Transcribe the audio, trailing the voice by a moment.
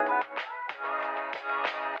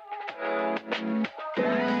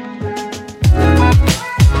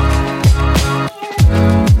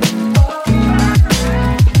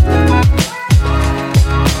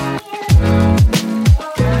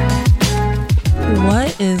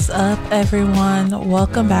What is up, everyone?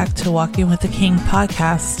 Welcome back to Walking with the King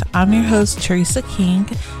podcast. I'm your host, Teresa King,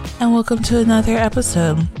 and welcome to another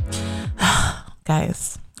episode.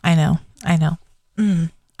 Guys, I know.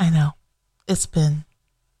 It's been,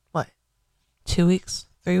 2 weeks?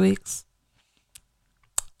 3 weeks?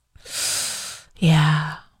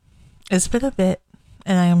 Yeah, it's been a bit,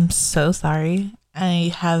 and I am so sorry.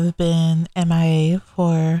 I have been MIA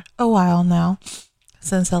for a while now,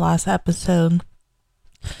 since the last episode.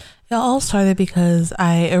 It all started because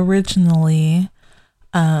I originally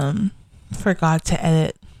forgot to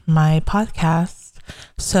edit my podcast.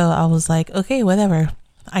 So I was like, okay, whatever.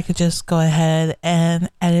 I could just go ahead and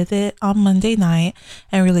edit it on Monday night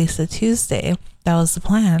and release it Tuesday. That was the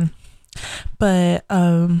plan. But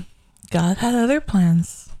God had other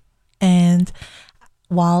plans. And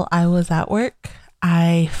while I was at work,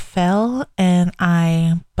 I fell and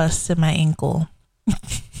I busted my ankle.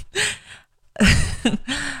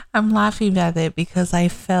 I'm laughing at it because I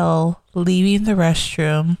fell leaving the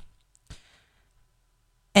restroom,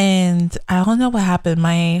 and I don't know what happened.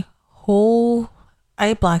 I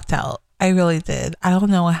blacked out. I really did. I don't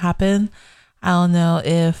know what happened. I don't know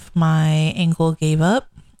if my ankle gave up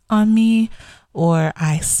on me or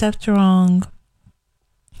I stepped wrong.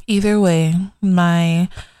 Either way, my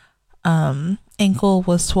ankle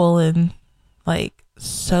was swollen like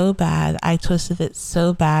so bad. I twisted it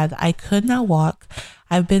so bad. I could not walk.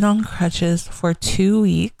 I've been on crutches for 2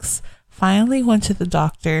 weeks. Finally went to the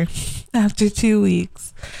doctor after 2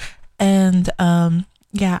 weeks. And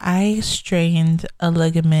I strained a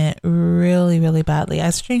ligament really, really badly. I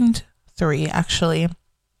strained 3 actually.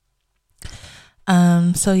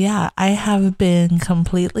 I have been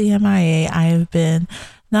completely MIA. I have been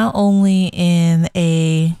not only in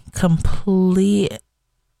a complete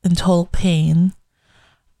and total pain,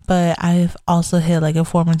 but I've also hit like a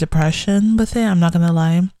form of depression with it. I'm not gonna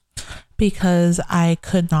lie, because I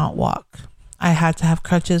could not walk. I had to have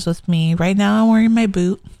crutches with me. Right now I'm wearing my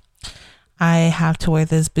boot. I have to wear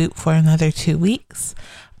this boot for another 2 weeks,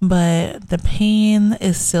 but the pain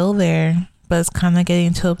is still there, but it's kind of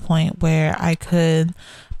getting to a point where I could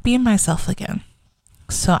be myself again.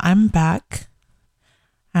 So I'm back.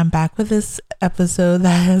 I'm back with this episode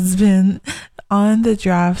that has been on the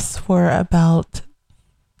drafts for about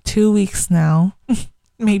 2 weeks now,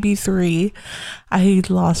 maybe 3. I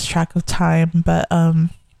lost track of time, but I'm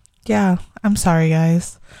sorry,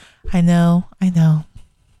 guys. I know.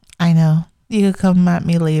 You could come at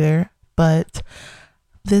me later, but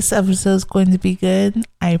this episode is going to be good.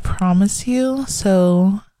 I promise you.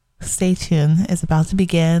 So stay tuned. It's about to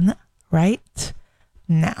begin right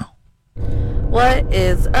now. What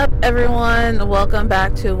is up, everyone? Welcome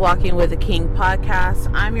back to Walking with the King podcast.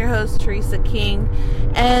 I'm your host, Teresa King,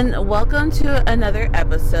 and welcome to another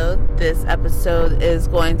episode. This episode is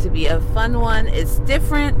going to be a fun one. It's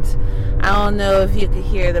different. I don't know if you could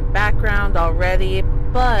hear the background already,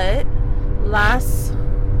 but last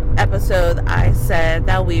episode I said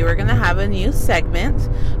that we were going to have a new segment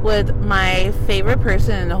with my favorite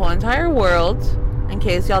person in the whole entire world. In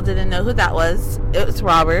case y'all didn't know who that was, it was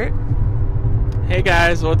Robert. Hey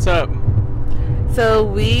guys, what's up? So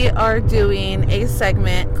we are doing a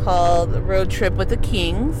segment called Road Trip with the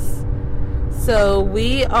Kings. So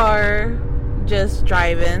we are just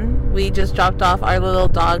driving. We just dropped off our little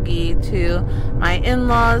doggy to my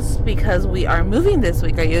in-laws because we are moving this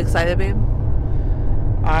week. Are you excited, babe?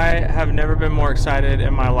 I have never been more excited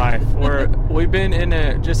in my life. We've been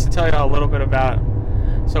in just to tell y'all a little bit about,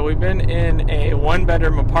 so we've been in a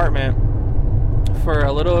 1-bedroom apartment for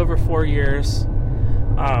a little over 4 years.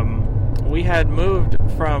 We had moved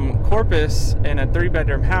from Corpus in a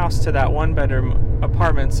 3-bedroom house to that 1-bedroom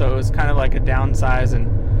apartment, so it was kind of like a downsize, and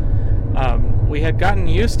we had gotten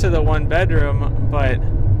used to the 1 bedroom, but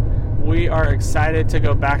we are excited to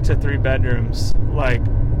go back to 3 bedrooms. Like,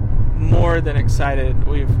 more than excited.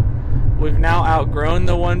 We've now outgrown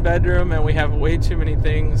the 1 bedroom, and we have way too many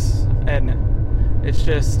things, and it's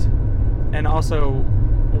just, and also,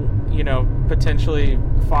 you know, potentially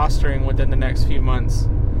fostering within the next few months.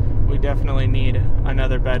 We definitely need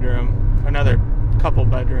another bedroom, another couple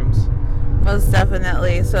bedrooms. Most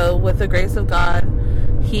definitely. So with the grace of God,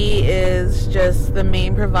 He is just the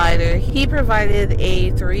main provider. He provided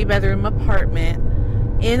a 3-bedroom apartment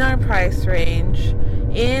in our price range,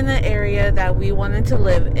 in an area that we wanted to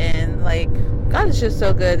live in. Like, God is just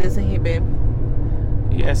so good, isn't He, babe?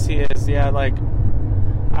 Yes, He is. Yeah, like,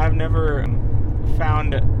 I've never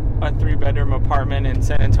found a 3-bedroom apartment in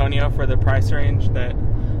San Antonio for the price range that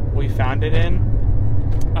we found it in.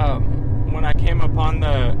 When I came upon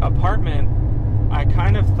the apartment, I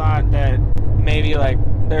kind of thought that maybe, like,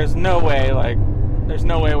 there's no way, like, there's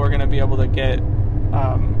no way we're going to be able to get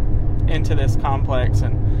into this complex.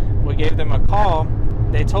 And we gave them a call.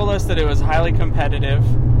 They told us that it was highly competitive,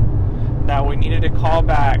 that we needed to call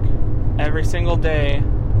back every single day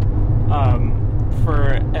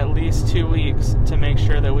for at least 2 weeks to make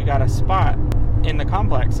sure that we got a spot in the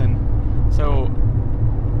complex. And so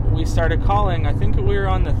we started calling. I think we were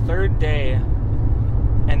on the third day,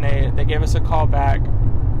 and they gave us a call back.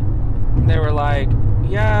 They were like,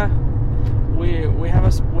 yeah, we have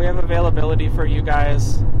availability for you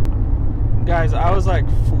guys. I was like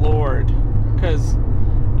floored, because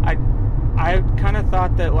I kind of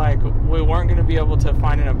thought that like we weren't going to be able to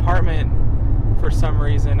find an apartment for some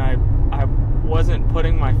reason. I wasn't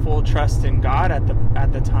putting my full trust in God at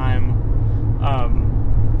the time,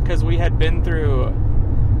 because we had been through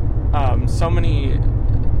so many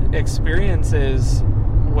experiences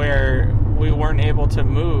where we weren't able to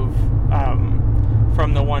move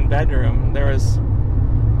from the one bedroom. There was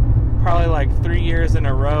probably like 3 years in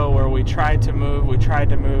a row where we tried to move,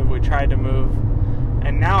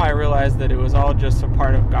 and now I realize that it was all just a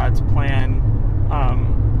part of God's plan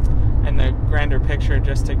and the grander picture,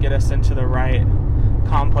 just to get us into the right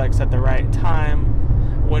complex at the right time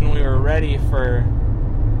when we were ready for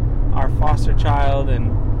our foster child, and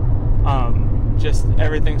just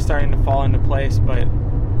everything starting to fall into place. But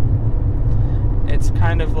it's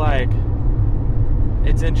kind of like,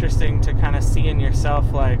 it's interesting to kind of see in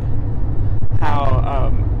yourself like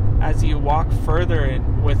how as you walk further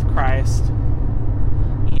with Christ,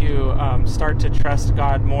 you start to trust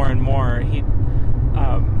God more and more.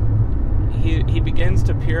 He begins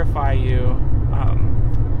to purify you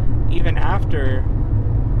even after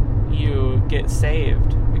you get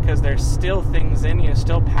saved, because there's still things in you,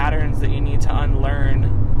 still patterns that you need to unlearn,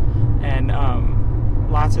 and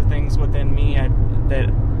lots of things within me that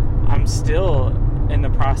I'm still in the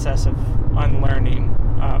process of unlearning,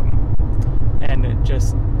 and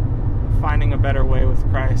just finding a better way with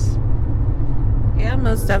Christ. Yeah,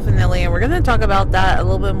 most definitely. And we're going to talk about that a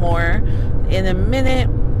little bit more in a minute.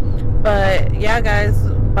 But yeah, guys,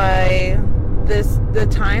 by the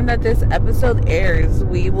time that this episode airs,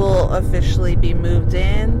 we will officially be moved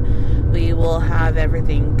in. We will have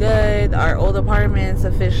everything good. Our old apartment's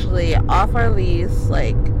officially off our lease.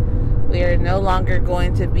 Like, we are no longer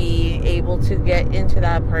going to be able to get into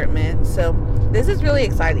that apartment. So this is really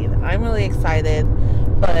exciting. I'm really excited.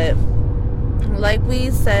 But like I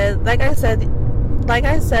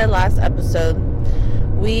said last episode,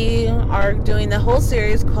 we are doing the whole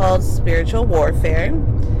series called Spiritual Warfare.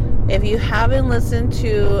 If you haven't listened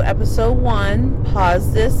to episode 1,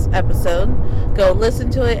 pause this episode, go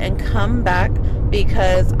listen to it, and come back,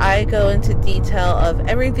 because I go into detail of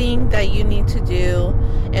everything that you need to do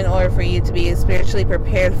in order for you to be spiritually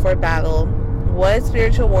prepared for battle, what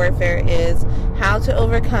spiritual warfare is, how to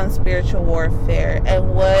overcome spiritual warfare,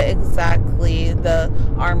 and what exactly the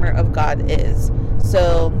armor of God is.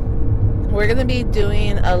 So we're going to be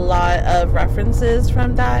doing a lot of references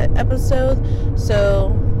from that episode.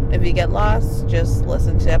 So if you get lost, just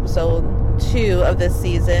listen to episode 2 of this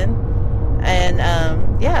season. And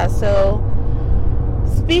yeah, so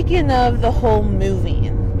speaking of the whole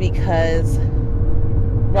moving, because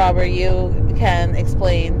Robert, you can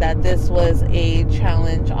explain that this was a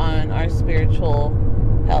challenge on our spiritual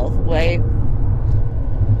health, right?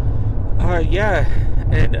 Yeah,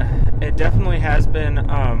 it definitely has been.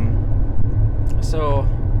 So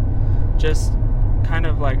just kind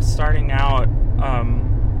of like starting out,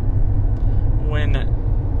 when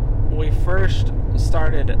we first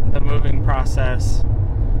started the moving process,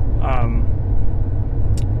 how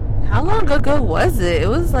long ago was it? It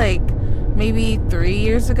was like maybe 3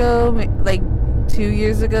 years ago, like 2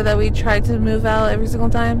 years ago, that we tried to move out every single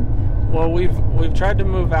time. Well, we've tried to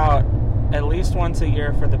move out at least once a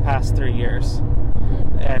year for the past 3 years,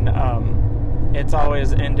 and it's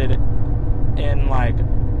always ended in like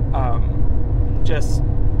just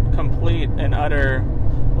complete and utter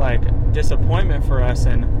like disappointment for us.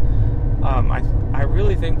 And I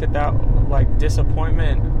really think that like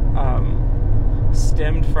disappointment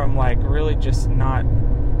stemmed from like really just not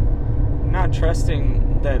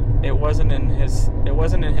trusting that it wasn't in his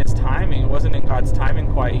timing, it wasn't in God's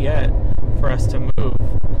timing quite yet for us to move.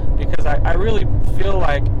 Because I really feel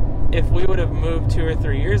like if we would have moved 2 or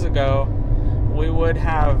 3 years ago, we would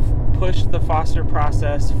have pushed the foster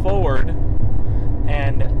process forward,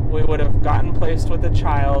 and we would have gotten placed with a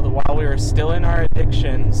child while we were still in our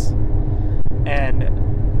addictions. And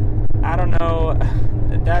I don't know,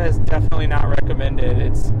 that is definitely not recommended.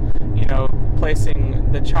 It's,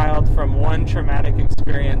 placing the child from one traumatic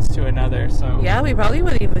experience to another. So yeah, we probably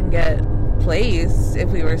wouldn't even get placed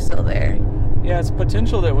if we were still there. Yeah, it's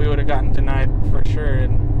potential that we would have gotten denied for sure,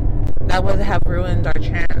 and that would have ruined our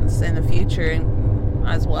chance in the future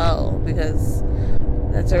as well, because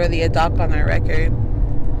that's already a doc on our record.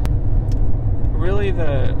 Really,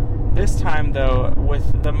 this time though,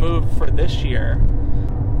 with the move for this year,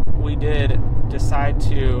 we did decide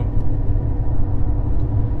to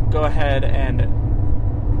go ahead and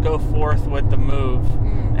go forth with the move,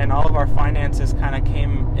 and all of our finances kind of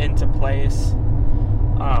came into place.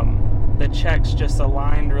 The checks just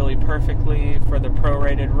aligned really perfectly for the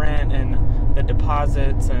prorated rent and the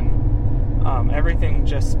deposits, and everything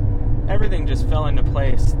just fell into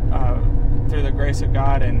place through the grace of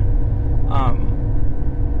God. And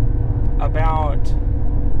about,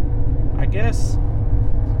 I guess,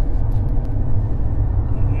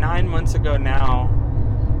 9 months ago now,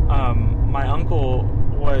 my uncle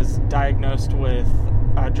was diagnosed with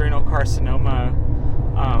adrenal carcinoma.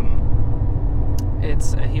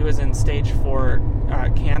 He was in stage 4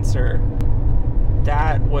 cancer.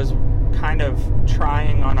 That was kind of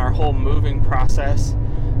trying on our whole moving process.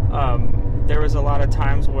 There was a lot of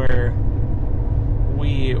times where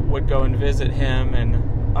we would go and visit him, and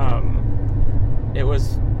it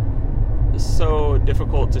was so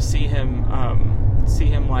difficult to see him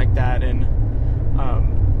like that, and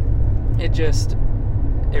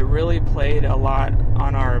it really played a lot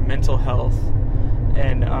on our mental health.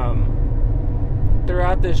 And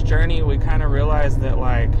throughout this journey, we kind of realized that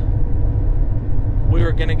like we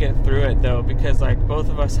were gonna get through it though, because like both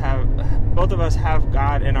of us have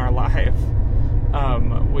God in our life.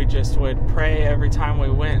 We just would pray every time we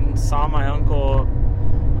went and saw my uncle,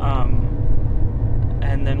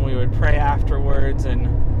 and then we would pray afterwards. And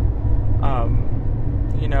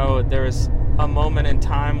there was a moment in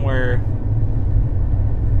time where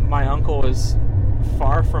my uncle was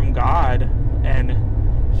far from God, and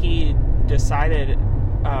he decided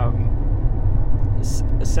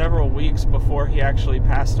several weeks before he actually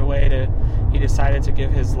passed away he decided to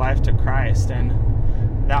give his life to Christ. And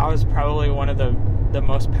that was probably one of the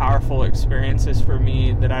most powerful experiences for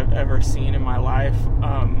me that I've ever seen in my life.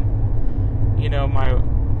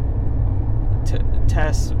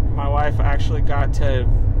 Tess, my wife, actually got to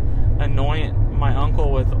anoint my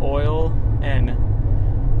uncle with oil and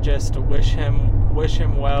just wish him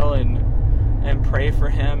well and pray for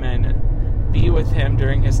him and be with him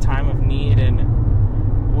during his time of need.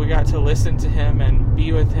 And we got to listen to him and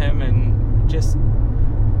be with him and just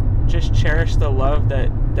cherish the love that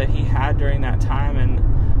he had during that time,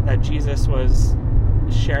 and that Jesus was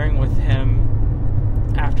sharing with him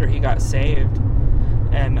after he got saved.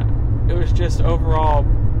 And it was just overall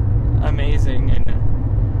amazing. And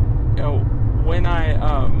when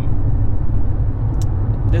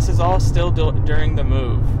this is all still during the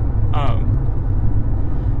move,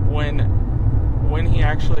 when he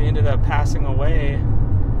actually ended up passing away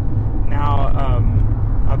now,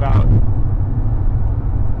 about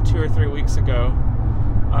 2 or 3 weeks ago,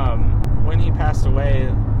 when he passed away,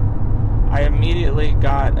 I immediately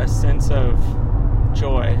got a sense of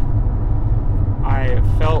joy. I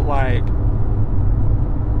felt like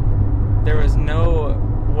there was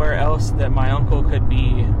nowhere else that my uncle could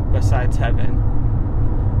be besides heaven.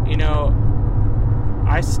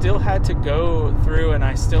 I still had to go through, and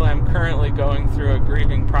I still am currently going through, a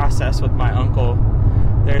grieving process with my uncle.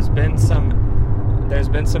 There's been some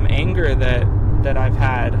anger that I've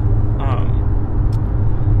had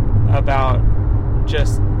about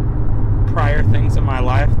just prior things in my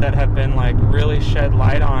life that have been like really shed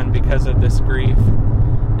light on because of this grief.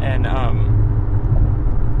 And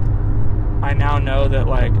I now know that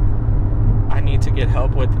like I need to get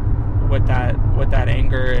help with that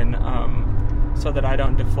anger, and so that I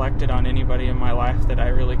don't deflect it on anybody in my life that I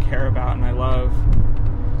really care about and I love.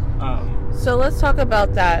 So let's talk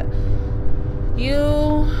about that.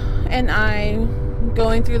 You and I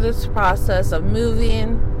going through this process of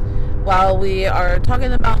moving. While we are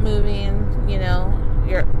talking about moving,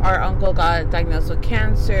 our uncle got diagnosed with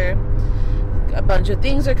cancer. A bunch of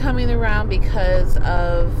things are coming around because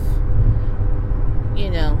of,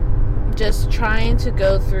 just trying to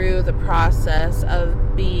go through the process of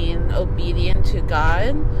being obedient to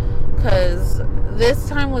God. Because this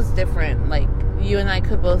time was different. Like, you and I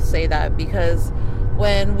could both say that, because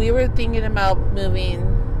when we were thinking about moving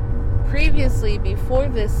previously, before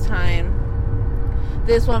this time,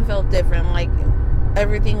 this one felt different. Like,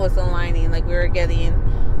 everything was aligning. Like, we were getting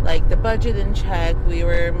like the budget in check. We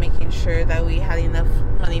were making sure that we had enough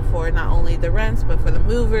money for not only the rents but for the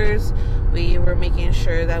movers. We were making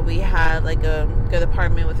sure that we had like a good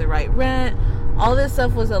apartment with the right rent. All this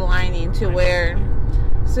stuff was aligning to where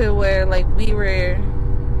like we were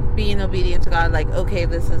being obedient to God, like, okay,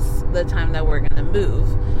 this is the time that we're gonna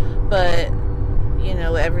move. But you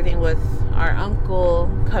know, everything with our uncle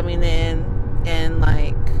coming in and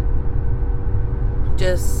like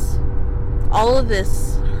just all of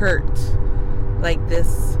this hurt, like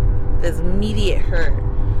this immediate hurt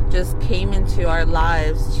just came into our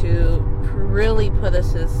lives to really put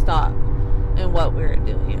us to stop in what we were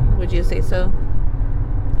doing. Would you say so?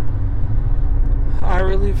 I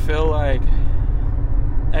really feel like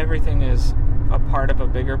everything is a part of a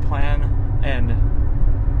bigger plan, and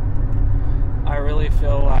I really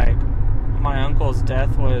feel like my uncle's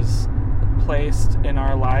death was placed in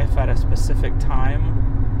our life at a specific time.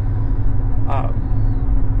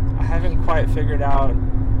 I haven't quite figured out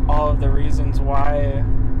all of the reasons why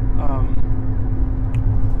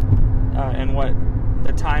and what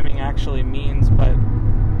the timing actually means, but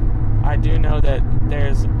I do know that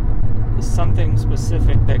there's something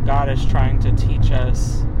specific that God is trying to teach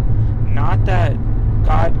us. Not that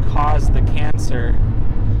God caused the cancer,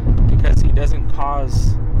 because he doesn't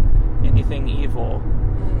cause anything evil,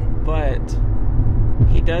 but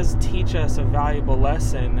he does teach us a valuable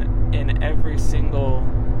lesson in every single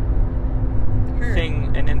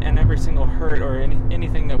thing and in every single hurt or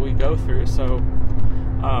anything that we go through. So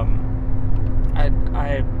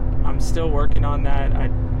I'm still working on that.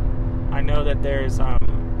 I know that there's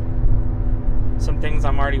some things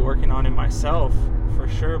I'm already working on in myself for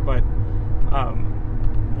sure, but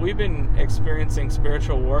we've been experiencing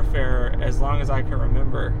spiritual warfare as long as I can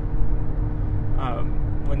remember.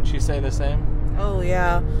 Wouldn't you say the same? Oh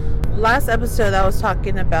yeah. Last episode I was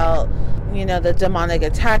talking about, you know, the demonic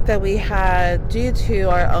attack that we had due to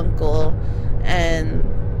our uncle and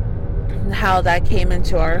how that came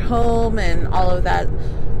into our home and all of that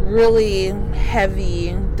really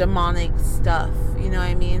heavy demonic stuff, you know what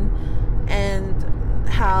I mean? And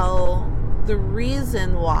how the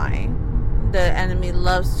reason why the enemy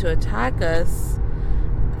loves to attack us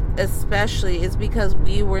especially is because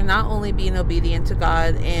we were not only being obedient to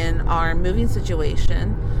God in our moving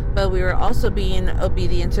situation, but we were also being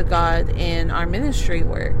obedient to God in our ministry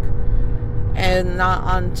work. And not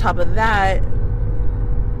on top of that,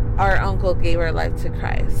 our uncle gave our life to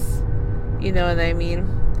Christ. You know what I mean?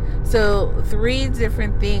 So 3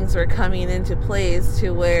 different things were coming into place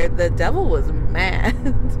to where the devil was mad.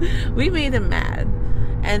 We made him mad.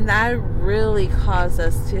 And that really caused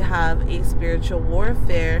us to have a spiritual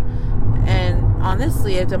warfare and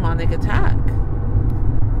honestly a demonic attack.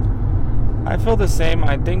 I feel the same.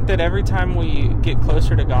 I think that every time we get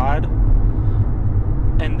closer to God,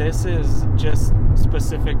 and this is just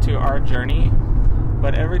specific to our journey,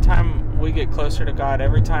 but every time we get closer to God,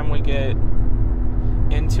 every time we get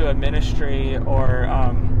into a ministry or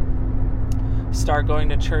start going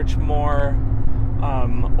to church more,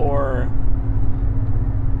 or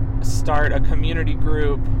start a community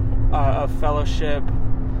group of fellowship,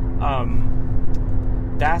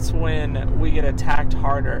 that's when we get attacked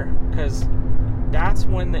harder, because that's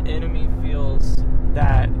when the enemy feels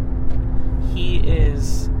that he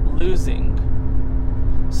is losing.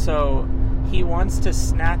 So he wants to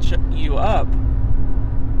snatch you up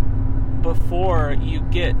before you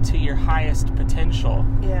get to your highest potential.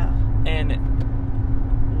 Yeah. And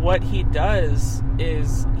what he does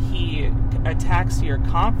is he attacks your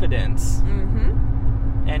confidence.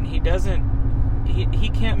 Mm-hmm. And he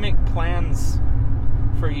can't make plans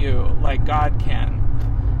for you like God can.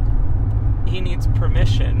 He needs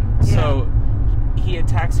permission. Yeah. So he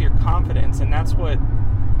attacks your confidence, and that's what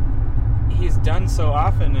he's done so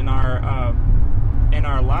often in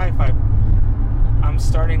our life. I'm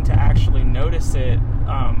starting to actually notice it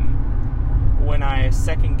when I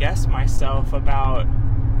second guess myself about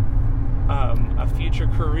a future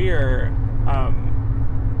career,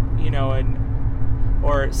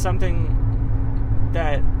 or something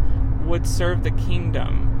that would serve the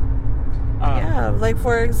kingdom. Like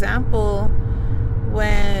for example,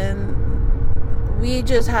 when we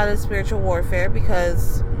just had a spiritual warfare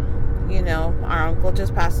because, our uncle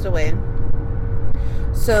just passed away.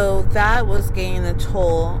 So that was gaining a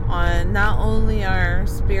toll on not only our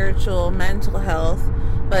spiritual, mental health,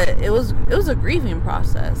 but it was a grieving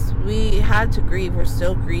process. We had to grieve. We're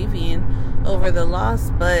still grieving over the loss.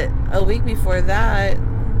 But a week before that,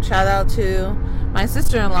 shout out to my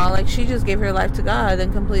sister-in-law, like she just gave her life to God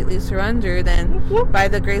and completely surrendered. And by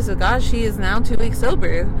the grace of God, she is now 2 weeks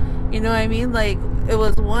sober. You know what I mean? Like it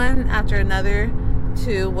was one after another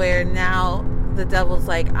to where now the devil's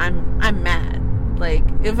like, I'm mad. Like,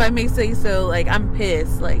 if I may say so, like, I'm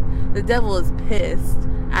pissed. Like, the devil is pissed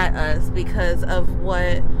at us because of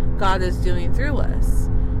what God is doing through us.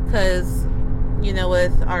 Because,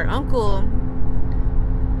 with our uncle,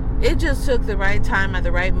 it just took the right time at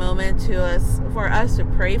the right moment for us to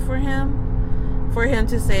pray for him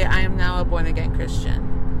to say, I am now a born again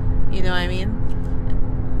Christian. You know what I mean?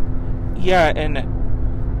 Yeah,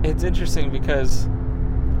 and it's interesting because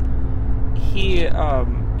he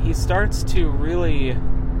starts to really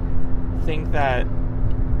think that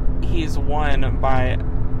he's won by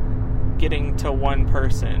getting to one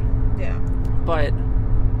person. Yeah. But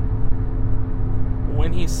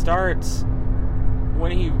when he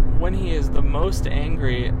is the most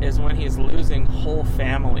angry is when he's losing whole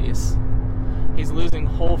families. He's losing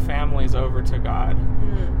whole families over to God.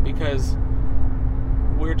 Because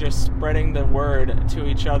we're just spreading the word to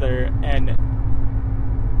each other, and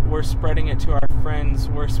we're spreading it to our friends,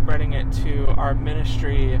 we're spreading it to our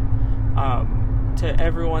ministry, to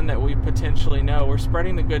everyone that we potentially know. We're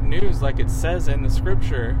spreading the good news like it says in the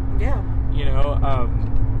scripture. Yeah. You know,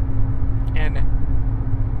 and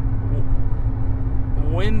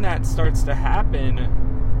when that starts to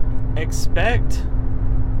happen, expect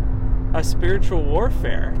a spiritual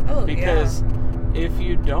warfare. Oh, because if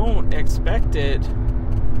you don't expect it,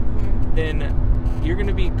 then you're going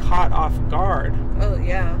to be caught off guard. Oh,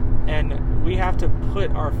 yeah. And we have to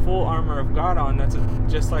put our full armor of God on. That's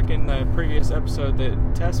just like in the previous episode that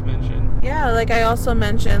Tess mentioned. Yeah, like I also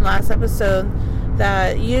mentioned last episode,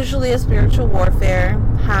 that usually a spiritual warfare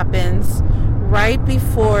happens right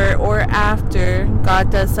before or after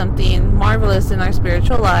God does something marvelous in our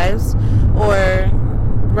spiritual lives, or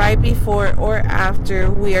right before or after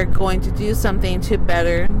we are going to do something to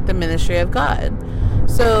better the ministry of God.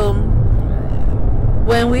 So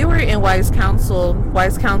when we were in Wise Counsel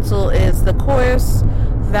is the course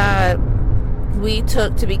that we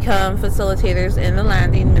took to become facilitators in the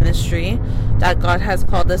landing ministry that God has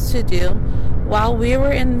called us to do. While we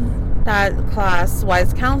were in that class,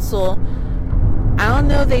 Wise Counsel, I don't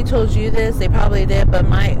know if they told you this, they probably did, but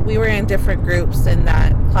we were in different groups in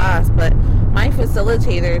that class, but my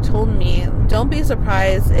facilitator told me, don't be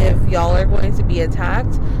surprised if y'all are going to be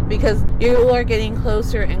attacked, because you are getting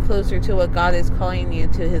closer and closer to what God is calling you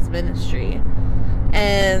to his ministry.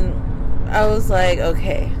 And I was like,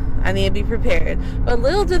 okay, I need to be prepared. But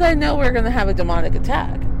little did I know we were going to have a demonic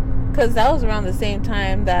attack, because that was around the same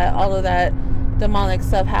time that all of that demonic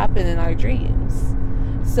stuff happened in our dreams.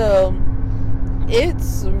 So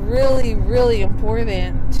it's really, really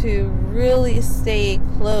important to really stay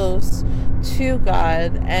close to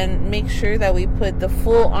God and make sure that we put the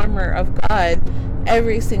full armor of God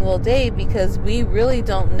every single day, because we really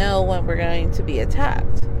don't know when we're going to be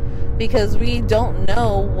attacked, because we don't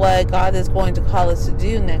know what God is going to call us to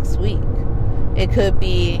do next week. It could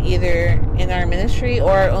be either in our ministry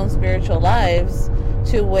or our own spiritual lives,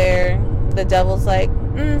 to where the devil's like,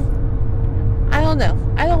 I don't know,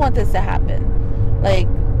 I don't want this to happen. Like,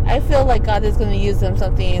 I feel like God is going to use them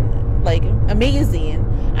something like amazing.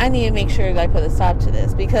 I need to make sure that I put a stop to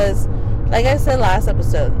this, because like I said last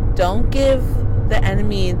episode, don't give the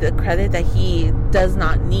enemy the credit that he does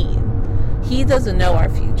not need. He doesn't know our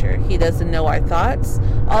future. He doesn't know our thoughts.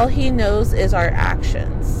 All he knows is our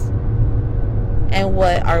actions and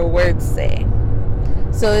what our words say.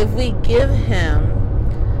 So if we give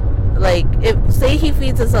him, like, say he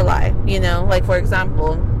feeds us a lie, you know, like for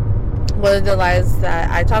example, one of the lies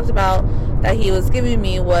that I talked about that he was giving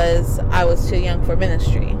me was I was too young for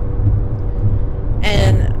ministry.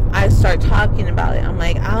 And I start talking about it. I'm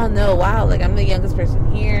like, I don't know, wow, like I'm the youngest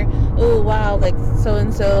person here. Oh, wow, like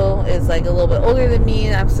so-and-so is like a little bit older than me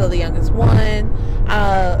and I'm still the youngest one.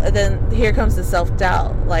 And then here comes the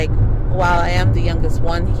self-doubt. Like, wow, I am the youngest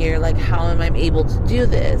one here. Like, how am I able to do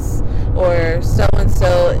this? Or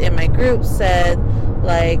so-and-so in my group said,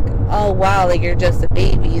 like, oh, wow, like you're just a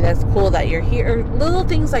baby. That's cool that you're here. Or little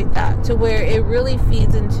things like that, to where it really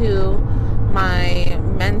feeds into my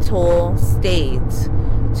mental state,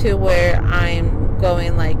 to where I'm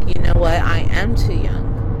going like, you know what, I am too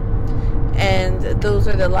young. And those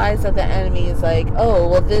are the lies that the enemy is like, oh,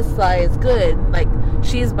 well, this lie is good. Like,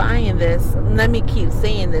 she's buying this. Let me keep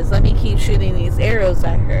saying this. Let me keep shooting these arrows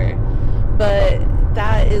at her. But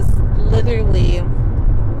that is literally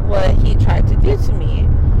what he tried to do to me.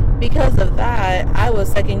 Because of that, I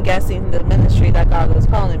was second guessing the ministry that God was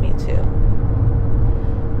calling me to.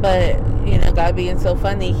 But, you know, God being so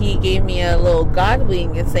funny, he gave me a little God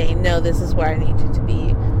wink and saying, no, this is where I need you to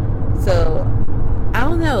be. So, I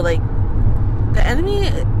don't know, like, the enemy,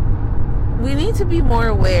 we need to be more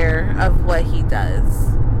aware of what he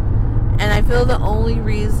does. And I feel the only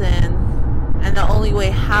reason and the only way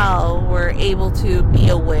how we're able to be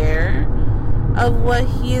aware of what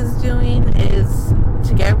he is doing is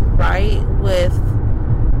to get right with,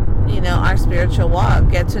 our spiritual walk,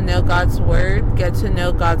 get to know God's word, get to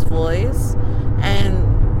know God's voice,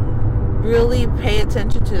 and really pay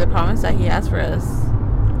attention to the promise that he has for us.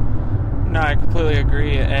 No, I completely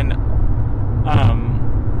agree. And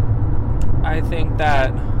I think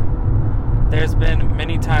that there's been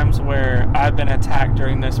many times where I've been attacked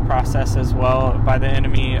during this process as well by the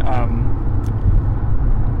enemy.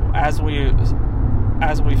 As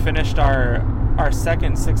we finished our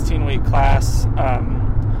second 16-week class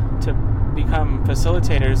to become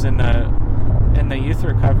facilitators in the youth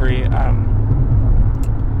recovery,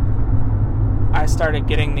 I started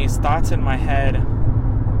getting these thoughts in my head.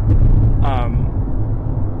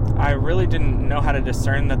 I really didn't know how to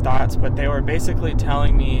discern the thoughts, but they were basically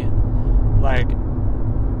telling me, like,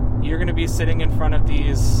 you're going to be sitting in front of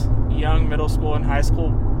these young middle school and high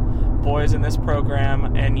school boys in this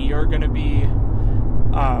program, and you're going to be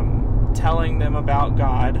telling them about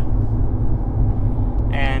God.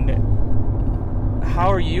 And how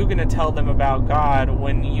are you going to tell them about God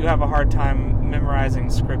when you have a hard time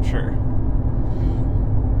memorizing scripture?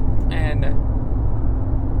 And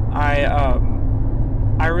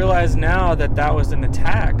I realize now that was an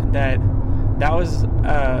attack, that was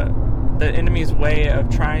the enemy's way of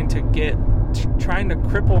trying to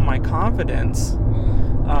cripple my confidence,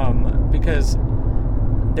 because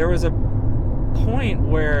there was a point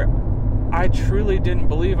where I truly didn't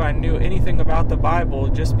believe I knew anything about the Bible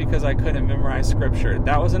just because I couldn't memorize scripture.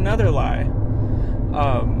 That was another lie.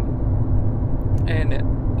 And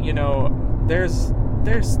there's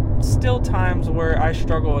still times where I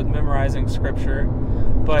struggle with memorizing scripture,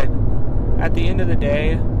 but at the end of the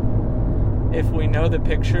day, if we know the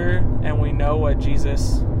picture and we know what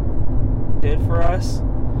Jesus did for us,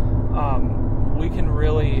 we can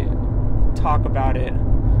really talk about it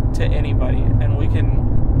to anybody, and we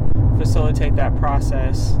can facilitate that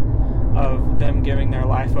process of them giving their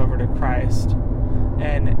life over to Christ.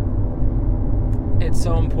 And it's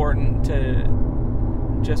so important to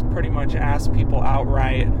just pretty much ask people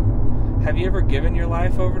outright, have you ever given your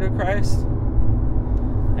life over to Christ?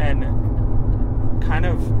 And kind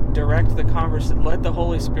of let the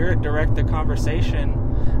Holy Spirit direct the conversation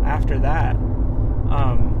after that.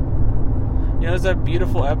 There's a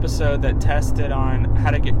beautiful episode that tested on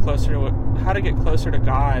how to get closer to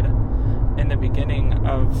God in the beginning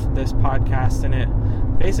of this podcast, and it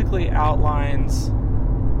basically outlines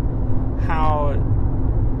how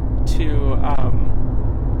to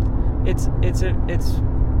it's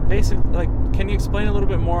basically, like, can you explain a little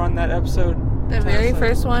bit more on that episode? The very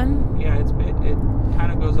first one? Yeah, it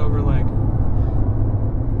kind of goes over, like,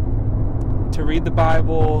 to read the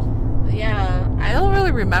Bible. Yeah, I don't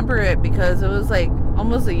really remember it because it was like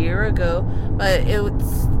almost a year ago, but it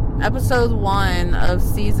was episode 1 of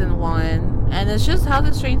season 1, and it's just how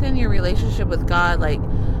to strengthen your relationship with God, like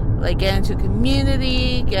get into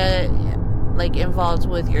community, get like involved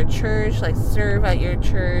with your church, like serve at your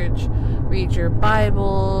church, read your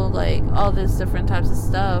Bible, like all this different types of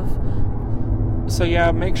stuff. So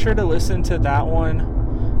yeah, make sure to listen to that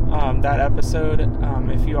one, that episode,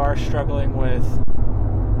 if you are struggling with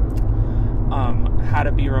how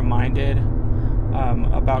to be reminded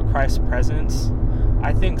about Christ's presence.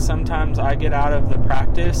 I think sometimes I get out of the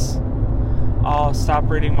practice. I'll stop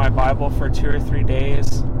reading my Bible for 2 or 3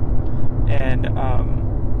 days, and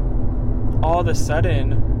all of a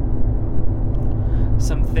sudden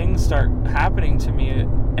some things start happening to me,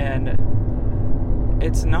 and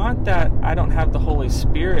it's not that I don't have the Holy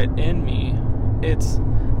Spirit in me, it's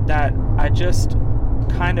that I just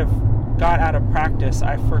kind of got out of practice.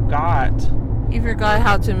 You forgot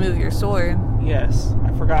how to move your sword. Yes,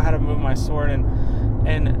 I forgot how to move my sword,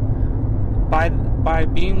 and by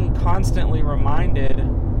being constantly reminded,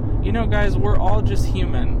 guys, we're all just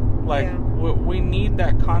human. Like, yeah. We need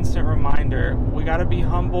that constant reminder. We got to be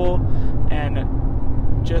humble and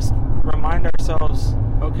just remind ourselves,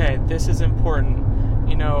 okay, this is important.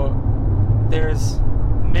 There's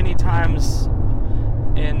many times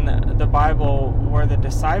in the Bible where the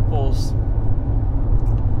disciples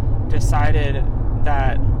decided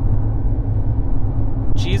that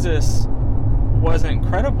Jesus wasn't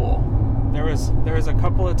credible. There was a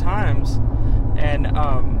couple of times, and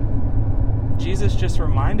Jesus just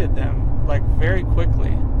reminded them, like, very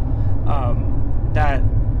quickly, that,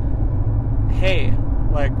 hey,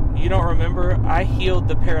 like, you don't remember? I healed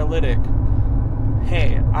the paralytic.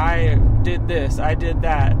 Hey, I did this, I did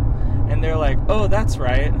that. And they're like, oh, that's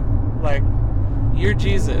right. Like, you're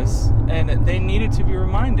Jesus. And they needed to be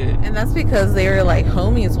reminded. And that's because they were like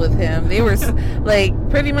homies with him. They were like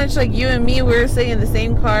pretty much like you and me. We were sitting in the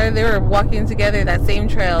same car. They were walking together that same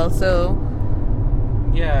trail. So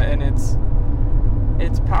yeah, and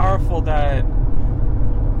it's powerful that,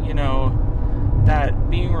 you know, that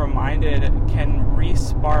being reminded can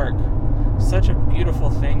re-spark such a beautiful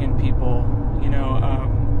thing in people, you know.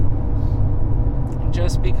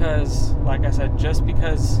 Just because, like I said, just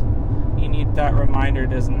because you need that reminder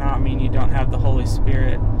does not mean you don't have the Holy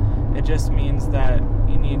Spirit. It just means that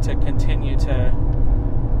you need to continue to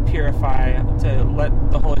purify, to let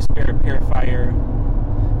the Holy Spirit purify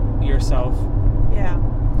yourself. Yeah.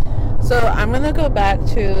 So I'm going to go back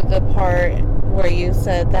to the part where you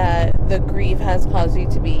said that the grief has caused you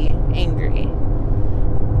to be angry.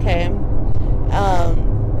 Okay.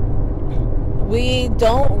 We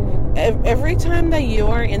don't, every time that you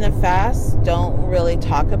are in a fast, don't really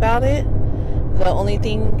talk about it. The only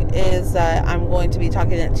thing is that I'm going to be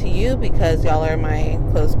talking it to you because y'all are my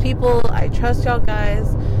close people. I trust y'all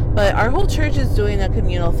guys. But our whole church is doing a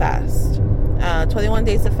communal fast. 21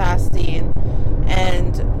 days of fasting.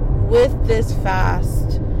 And with this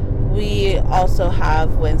fast, we also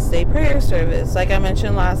have Wednesday prayer service. Like I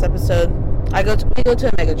mentioned last episode, we go to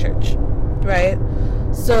a mega church, right?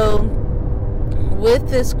 So with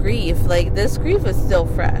this grief, like this grief is still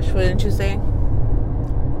fresh, wouldn't you say?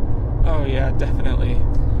 Oh yeah, definitely.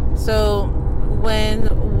 So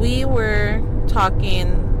when we were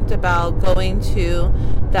talking about going to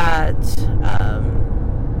that,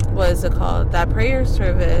 what is it called? That prayer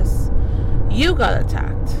service, you got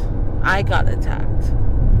attacked. I got attacked.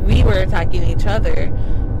 We were attacking each other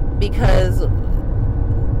because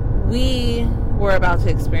we were about to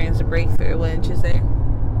experience a breakthrough, wouldn't you say?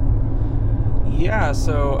 Yeah,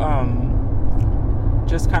 so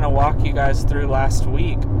just kind of walk you guys through last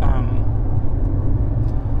week.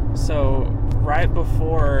 So right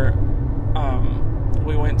before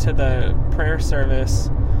we went to the prayer service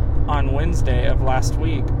on Wednesday of last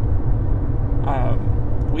week,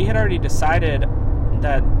 we had already decided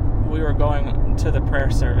that we were going to the prayer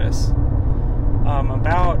service.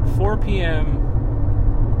 About 4 p.m.,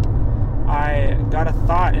 I got a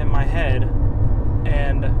thought in my head,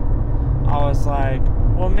 and I was like,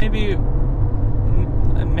 well, maybe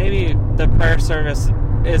the prayer service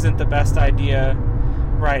isn't the best idea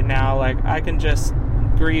right now. Like, I can just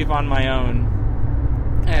grieve on my own,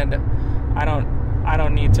 and I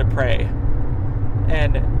don't need to pray.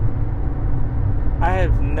 And I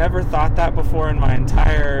have never thought that before in my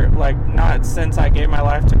entire, like, not since I gave my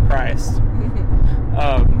life to Christ.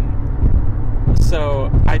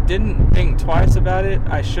 So I didn't think twice about it.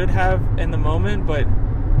 I should have in the moment, but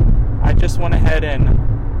I just went ahead and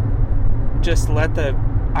just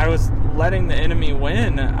I was letting the enemy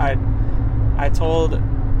win. I told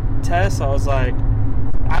Tess, I was like,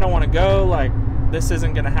 I don't want to go, like, this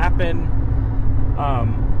isn't going to happen.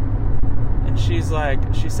 And she's like,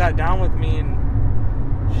 she sat down with me and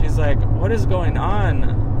she's like, what is going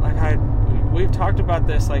on? Like, we've talked about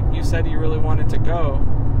this, like, you said you really wanted to go.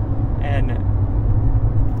 And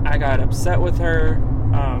I got upset with her.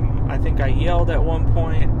 I think I yelled at one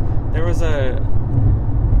point. There was a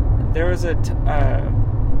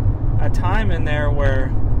time in there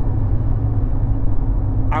where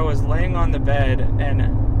I was laying on the bed and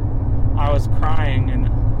I was crying and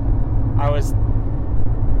I was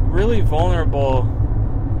really vulnerable.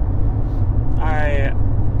 I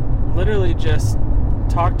literally just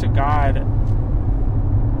talked to God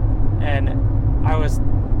and I was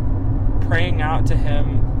praying out to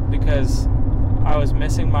Him because I was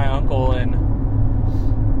missing my uncle and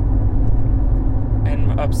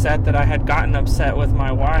upset that I had gotten upset with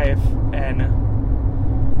my wife. And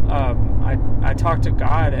I talked to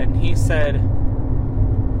God and He said,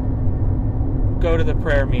 go to the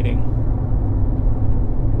prayer meeting.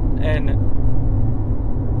 And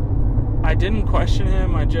I didn't question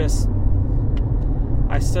Him. I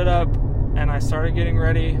stood up and I started getting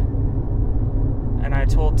ready. And I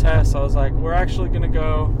told Tess, I was like, we're actually going to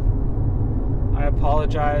go. I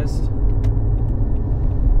apologized.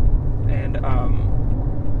 And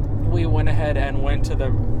we went ahead and went to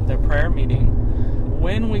the prayer meeting.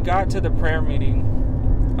 When we got to the prayer meeting,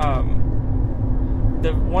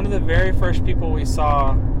 one of the very first people we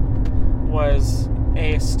saw was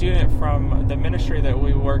a student from the ministry that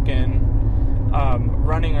we work in,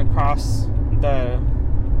 running across the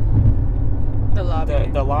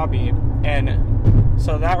lobby. And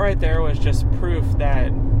so that right there was just proof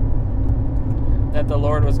that the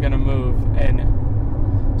Lord was going to move. And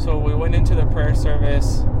so we went into the prayer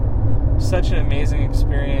service. Such an amazing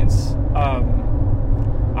experience.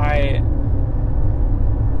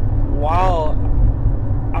 While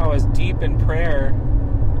I was deep in prayer,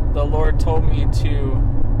 the Lord told me to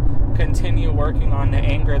continue working on the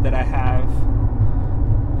anger that I have.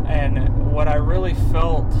 And what I really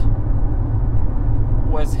felt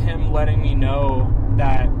was him letting me know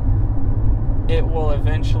that it will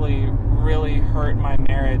eventually really hurt my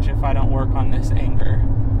marriage if I don't work on this anger.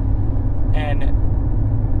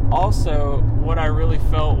 And also, what I really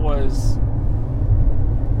felt was,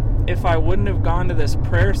 if I wouldn't have gone to this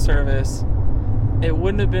prayer service, it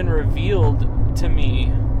wouldn't have been revealed to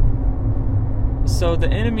me. So the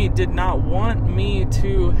enemy did not want me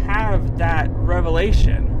to have that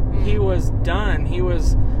revelation. He was done. He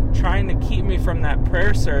was trying to keep me from that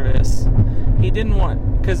prayer service. He didn't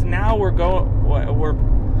want, because now we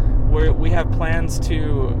have plans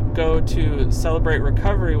to go to Celebrate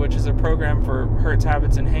Recovery, which is a program for hurts,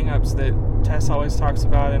 habits, and hangups that Tess always talks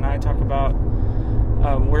about and I talk about.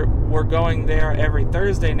 We're going there every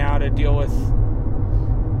Thursday now to deal with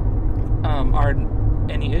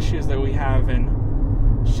any issues that we have, and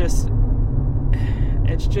it's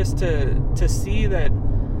just to see that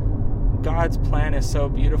God's plan is so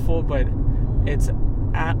beautiful, but it's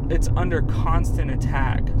under constant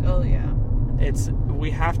attack. Oh yeah.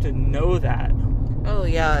 We have to know that. Oh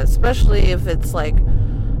yeah, especially if it's like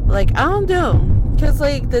I don't know, because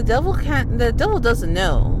like the devil doesn't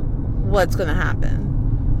know what's gonna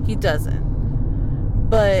happen. He doesn't.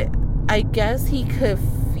 But I guess he could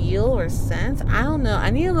feel or sense. I don't know. I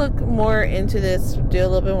need to look more into this, do a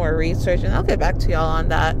little bit more research, and I'll get back to y'all on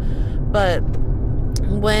that. But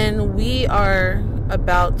when we are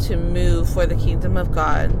about to move for the kingdom of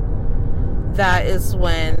God, that is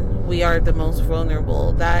when we are the most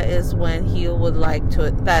vulnerable. That is when he would like to,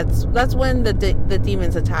 that's when the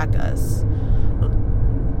demons attack us.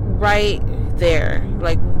 Right there,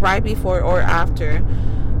 like right before or after.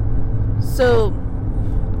 So,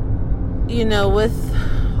 you know, with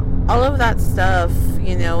all of that stuff,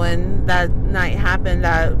 you know, when that night happened,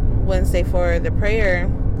 that Wednesday for the prayer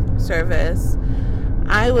service,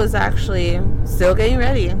 I was actually still getting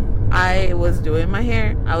ready. I was doing my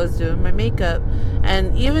hair, I was doing my makeup,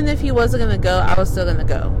 and even if he wasn't going to go, I was still going to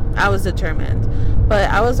go. I was determined. But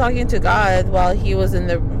I was talking to God while he was in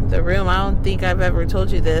the room. I don't think I've ever told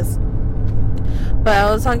you this, but I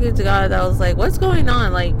was talking to God. I was like, what's going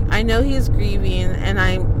on? Like, I know he's grieving, and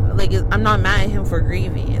I'm not mad at him for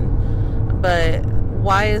grieving, but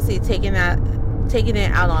why is he taking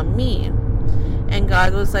it out on me? And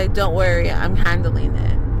God was like, don't worry, I'm handling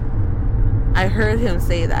it. I heard him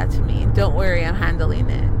say that to me. Don't worry, I'm handling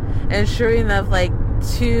it. And sure enough, like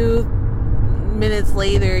 2 minutes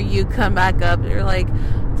later, you come back up. You're like,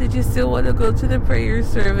 did you still want to go to the prayer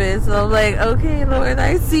service? And I'm like, okay, Lord,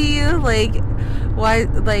 I see you. Like, why?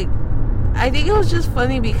 Like, I think it was just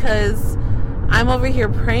funny because I'm over here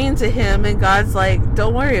praying to him, and God's like,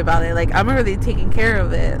 don't worry about it. Like, I'm already taking care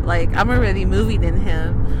of it. Like, I'm already moving in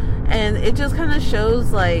him. And it just kind of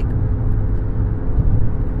shows, like,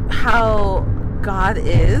 how God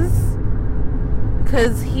is,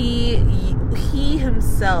 because he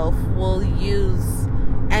himself will use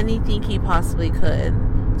anything he possibly could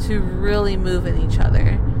to really move in each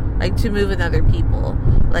other, like to move in other people.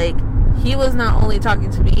 Like, he was not only talking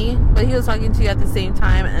to me, but he was talking to you at the same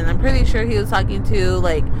time, and I'm pretty sure he was talking to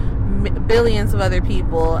like billions of other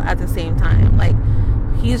people at the same time. Like,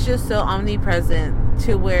 he's just so omnipresent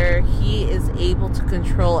to where he is able to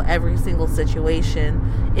control every single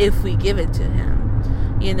situation if we give it to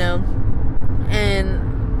him, you know. And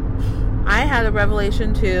I had a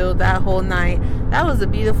revelation too that whole night. That was a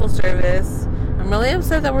beautiful service. I'm really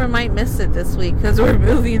upset that we might miss it this week because we're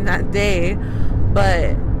moving that day.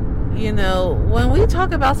 But, you know, when we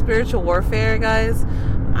talk about spiritual warfare, guys,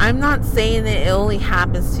 I'm not saying that it only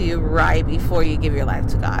happens to you right before you give your life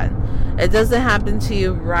to God. It doesn't happen to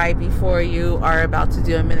you right before you are about to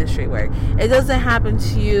do a ministry work. It doesn't happen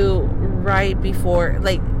to you right before,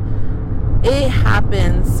 like, it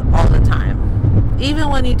happens all the time. Even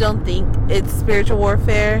when you don't think it's spiritual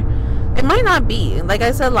warfare, it might not be. Like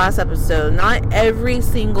I said last episode, not every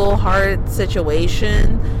single hard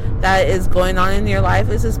situation that is going on in your life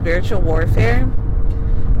is a spiritual warfare.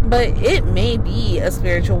 But it may be a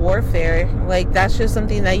spiritual warfare. Like, that's just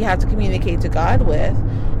something that you have to communicate to God with.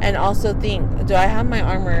 And also think, do I have my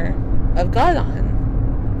armor of God on?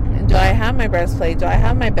 And do I have my breastplate? Do I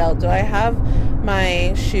have my belt? Do I have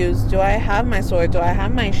my shoes? Do I have my sword? Do I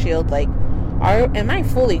have my shield? Like, am I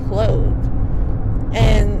fully clothed?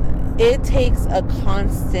 And it takes a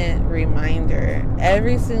constant reminder.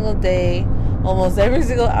 Every single day, almost every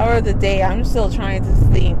single hour of the day, I'm still trying to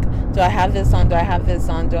think, do I have this on? Do I have this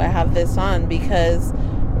on? Do I have this on? Because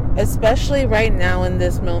especially right now in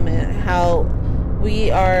this moment, how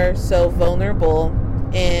we are so vulnerable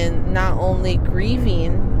in not only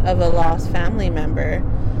grieving of a lost family member,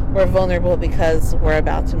 we're vulnerable because we're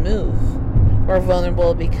about to move. We're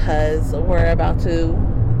vulnerable because we're about to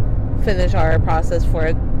finish our process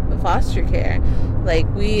for foster care. Like,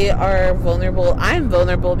 we are vulnerable. I'm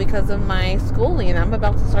vulnerable because of my schooling. I'm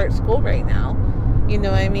about to start school right now. You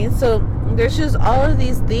know what I mean? So there's just all of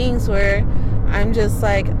these things where I'm just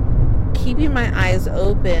like keeping my eyes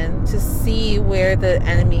open to see where the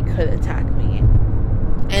enemy could attack me.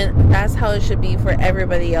 And that's how it should be for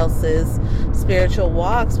everybody else's spiritual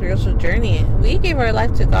walk, spiritual journey. We gave our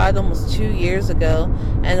life to God almost 2 years ago,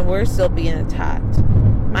 and we're still being attacked.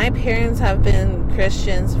 My parents have been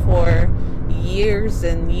Christians for years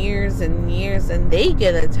and years and years, and they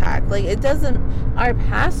get attacked. Like, it doesn't... Our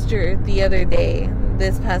pastor the other day,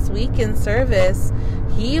 this past week in service,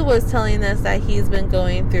 he was telling us that he's been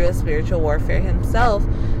going through a spiritual warfare himself.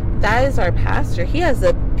 That is our pastor. He has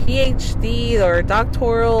a PhD or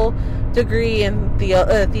doctoral degree in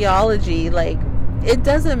theology. Like, it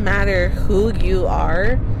doesn't matter who you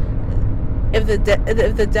are. If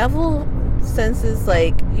the devil senses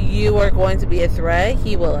like you are going to be a threat,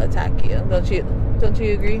 he will attack you. Don't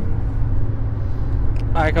you agree?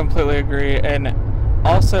 I completely agree. And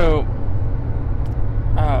also,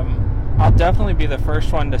 I'll definitely be the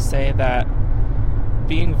first one to say that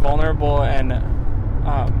being vulnerable and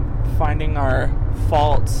finding our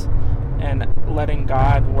faults and letting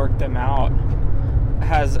God work them out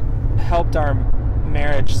has helped our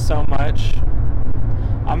marriage so much.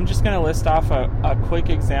 I'm just going to list off a quick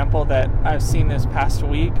example that I've seen this past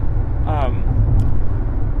week.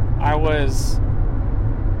 I was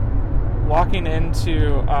walking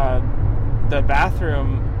into the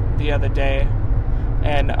bathroom the other day,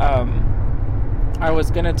 and I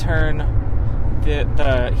was going to turn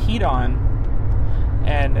the heat on.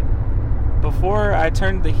 And before I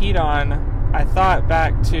turned the heat on, I thought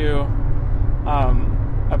back to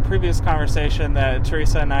a previous conversation that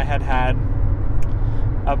Teresa and I had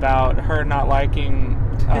about her not liking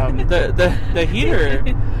the heater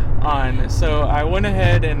on. So I went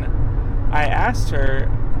ahead and I asked her,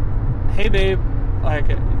 "Hey babe, like,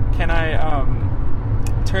 can I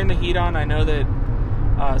turn the heat on? I know that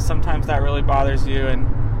sometimes that really bothers you."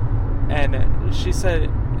 And she said,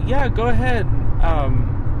 "Yeah, go ahead."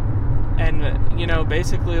 And you know,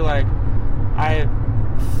 basically, like, I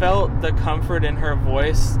felt the comfort in her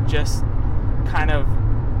voice just kind of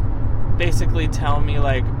basically tell me,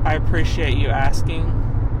 like, I appreciate you asking.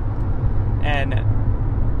 And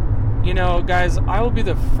you know, guys, I will be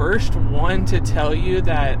the first one to tell you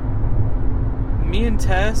that me and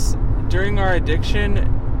Tess during our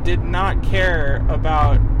addiction did not care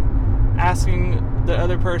about asking the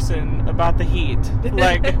other person about the heat.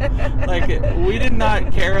 Like we did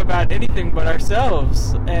not care about anything but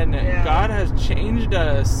ourselves. And yeah. God has changed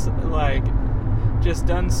us, like, just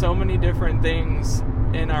done so many different things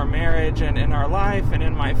in our marriage and in our life and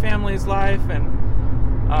in my family's life, and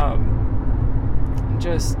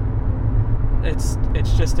just it's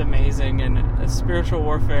just amazing. And spiritual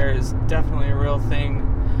warfare is definitely a real thing,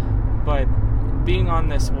 but being on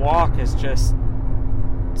this walk is just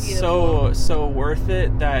so worth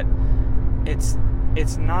it, that it's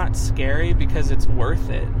not scary because it's worth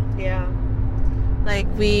it. Yeah. Like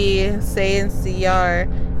we say in CR,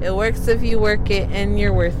 it works if you work it, and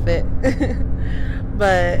you're worth it.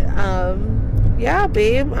 But yeah,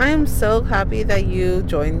 babe, I'm so happy that you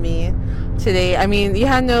joined me today. I mean, you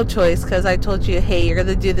had no choice, because I told you, hey, you're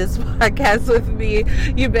gonna do this podcast with me,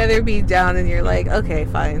 you better be down, and you're like, okay,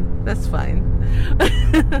 fine, that's fine.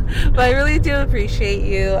 But I really do appreciate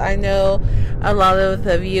you. I know a lot of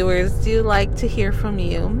the viewers do like to hear from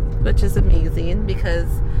you, which is amazing, because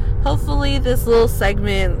hopefully this little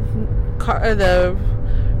segment, the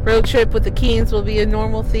road trip with the Keens, will be a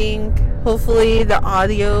normal thing. Hopefully the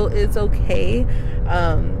audio is okay.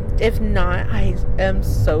 If not, I am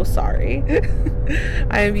so sorry.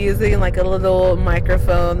 I am using like a little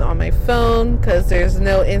microphone on my phone because there's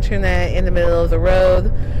no internet in the middle of the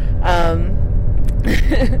road.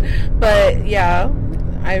 But yeah,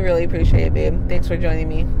 I really appreciate it, babe. Thanks for joining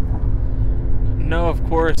me. No, of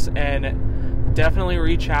course, and definitely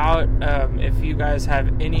reach out if you guys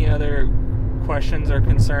have any other questions or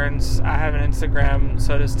concerns. I have an Instagram,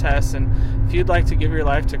 so does Tess, and if you'd like to give your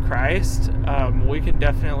life to Christ, we can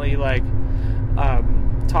definitely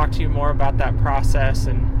talk to you more about that process,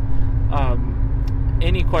 and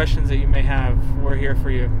any questions that you may have, we're here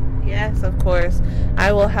for you. Yes, of course.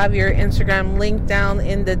 I will have your Instagram link down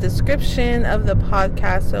in the description of the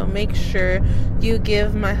podcast, so make sure you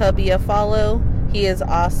give my hubby a follow. He is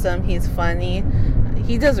awesome. He's funny.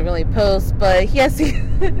 He doesn't really post, but yes,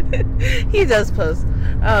 he does post.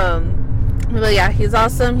 But yeah, he's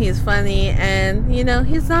awesome. He's funny, and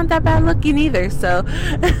he's not that bad looking either. So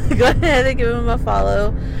go ahead and give him a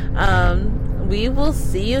follow. We will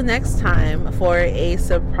see you next time for a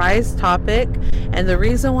surprise topic. And the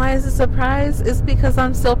reason why it's a surprise is because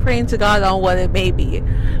I'm still praying to God on what it may be.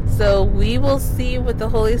 So we will see what the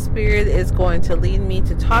Holy Spirit is going to lead me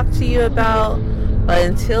to talk to you about. But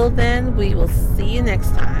until then, we will see you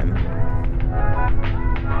next time.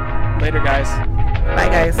 Later, guys. Bye,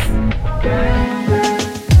 guys.